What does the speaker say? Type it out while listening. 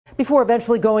Before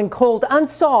eventually going cold,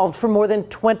 unsolved for more than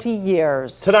 20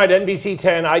 years. Tonight, NBC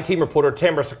 10 I-Team reporter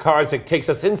Tamara Sakarzik takes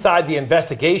us inside the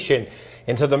investigation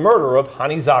into the murder of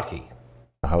Hani Zaki.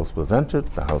 The house was entered,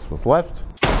 the house was left,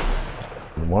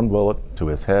 and one bullet to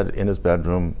his head in his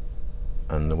bedroom,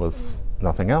 and there was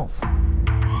nothing else.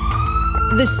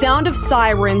 The sound of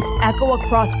sirens echo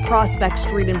across Prospect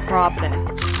Street in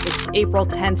Providence. It's April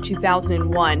 10th,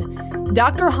 2001.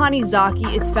 Dr. Hani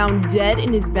Zaki is found dead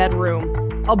in his bedroom,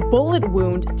 a bullet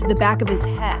wound to the back of his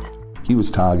head. He was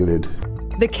targeted.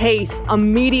 The case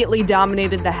immediately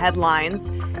dominated the headlines.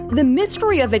 The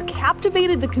mystery of it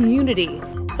captivated the community,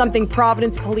 something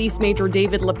Providence Police Major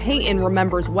David LePayton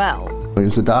remembers well. He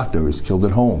was a doctor. He was killed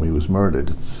at home. He was murdered.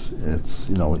 It's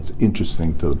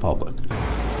interesting to the public.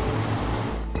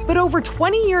 But over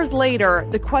 20 years later,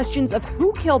 the questions of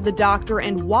who killed the doctor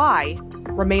and why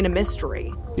remain a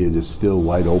mystery. It is still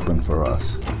wide open for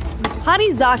us.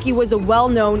 Hani Zaki was a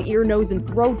well-known ear, nose, and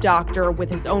throat doctor with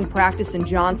his own practice in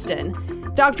Johnston.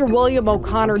 Dr. William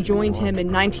O'Connor joined him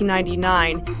in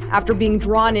 1999 after being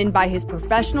drawn in by his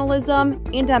professionalism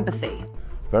and empathy.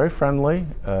 Very friendly,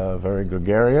 very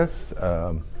gregarious,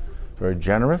 very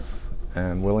generous,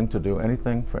 and willing to do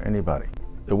anything for anybody.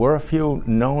 There were a few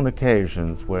known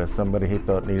occasions where somebody he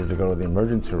thought needed to go to the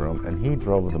emergency room, and he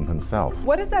drove them himself.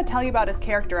 What does that tell you about his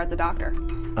character as a doctor?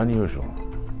 Unusual.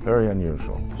 Very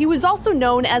unusual. He was also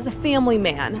known as a family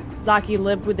man. Zaki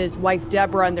lived with his wife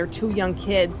Deborah and their 2 young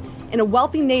kids in a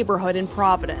wealthy neighborhood in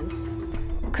Providence.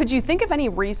 Could you think of any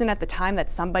reason at the time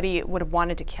that somebody would have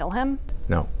wanted to kill him?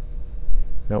 No.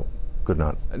 No, could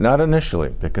not. Not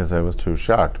initially, because I was too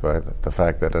shocked by the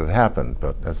fact that it had happened.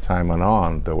 But as time went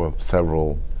on, there were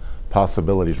several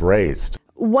possibilities raised.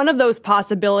 One of those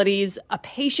possibilities, a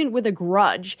patient with a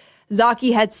grudge.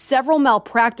 Zaki had several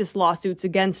malpractice lawsuits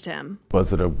against him.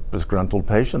 Was it a disgruntled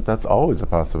patient? That's always a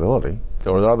possibility.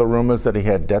 There were other rumors that he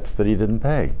had debts that he didn't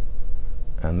pay,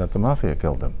 and that the mafia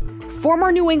killed him. Former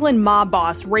New England mob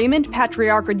boss Raymond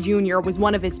Patriarca Jr. was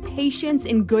one of his patients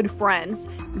and good friends.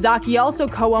 Zaki also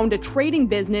co-owned a trading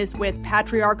business with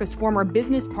Patriarca's former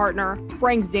business partner,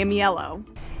 Frank Zamiello.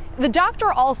 The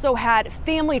doctor also had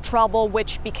family trouble,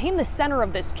 which became the center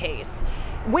of this case.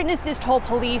 Witnesses told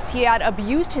police he had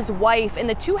abused his wife, and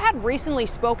the two had recently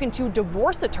spoken to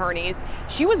divorce attorneys.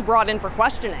 She was brought in for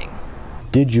questioning.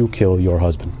 Did you kill your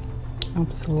husband?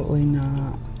 Absolutely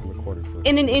not.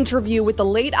 In an interview with the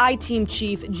late I-Team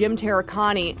chief, Jim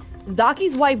Terracani,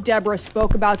 Zaki's wife, Deborah,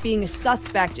 spoke about being a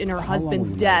suspect in her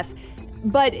husband's death.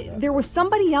 But there was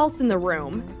somebody else in the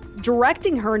room,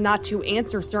 directing her not to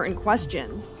answer certain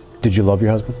questions. Did you love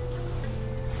your husband?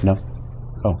 No?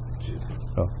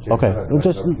 Oh, okay.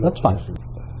 That's fine.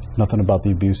 Nothing about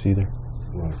the abuse either?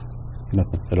 Right.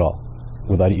 Nothing at all?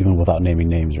 Without naming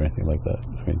names or anything like that?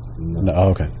 I mean, no. Oh,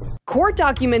 okay. Court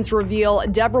documents reveal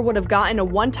Deborah would have gotten a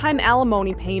one-time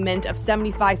alimony payment of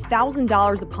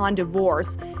 $75,000 upon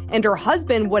divorce, and her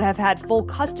husband would have had full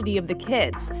custody of the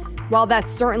kids. While that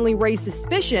certainly raised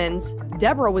suspicions,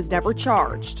 Deborah was never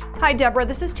charged. Hi, Deborah.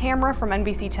 This is Tamara from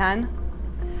NBC 10.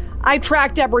 I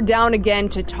tracked Deborah down again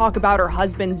to talk about her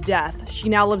husband's death. She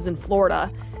now lives in Florida.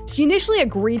 She initially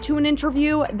agreed to an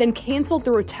interview, then canceled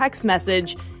through a text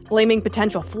message, blaming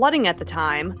potential flooding at the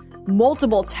time.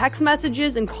 Multiple text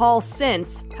messages and calls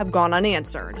since have gone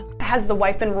unanswered. Has the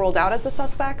wife been ruled out as a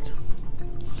suspect?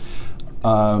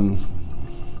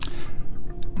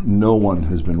 No one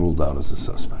has been ruled out as a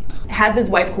suspect. Has his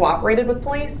wife cooperated with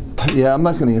police? Yeah, I'm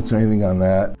not going to answer anything on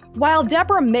that. While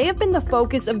Deborah may have been the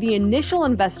focus of the initial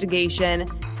investigation,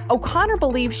 O'Connor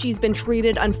believes she's been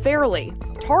treated unfairly,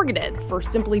 targeted for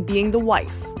simply being the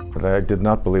wife. But I did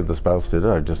not believe the spouse did it.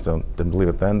 I just didn't believe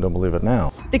it then, don't believe it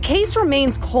now. The case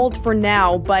remains cold for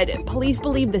now, but police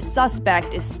believe the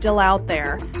suspect is still out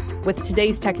there. With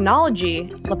today's technology,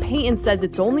 LePayton says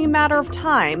it's only a matter of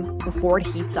time before it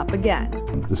heats up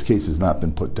again. This case has not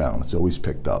been put down. It's always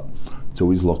picked up. It's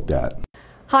always looked at.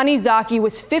 Hani Zaki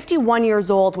was 51 years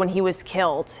old when he was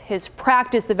killed. His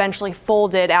practice eventually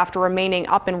folded after remaining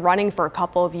up and running for a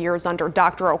couple of years under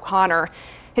Dr. O'Connor.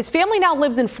 His family now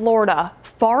lives in Florida,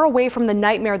 far away from the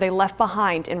nightmare they left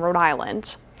behind in Rhode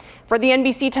Island. For the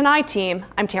NBC 10 I-Team,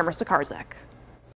 I'm Tamara Sakarzik.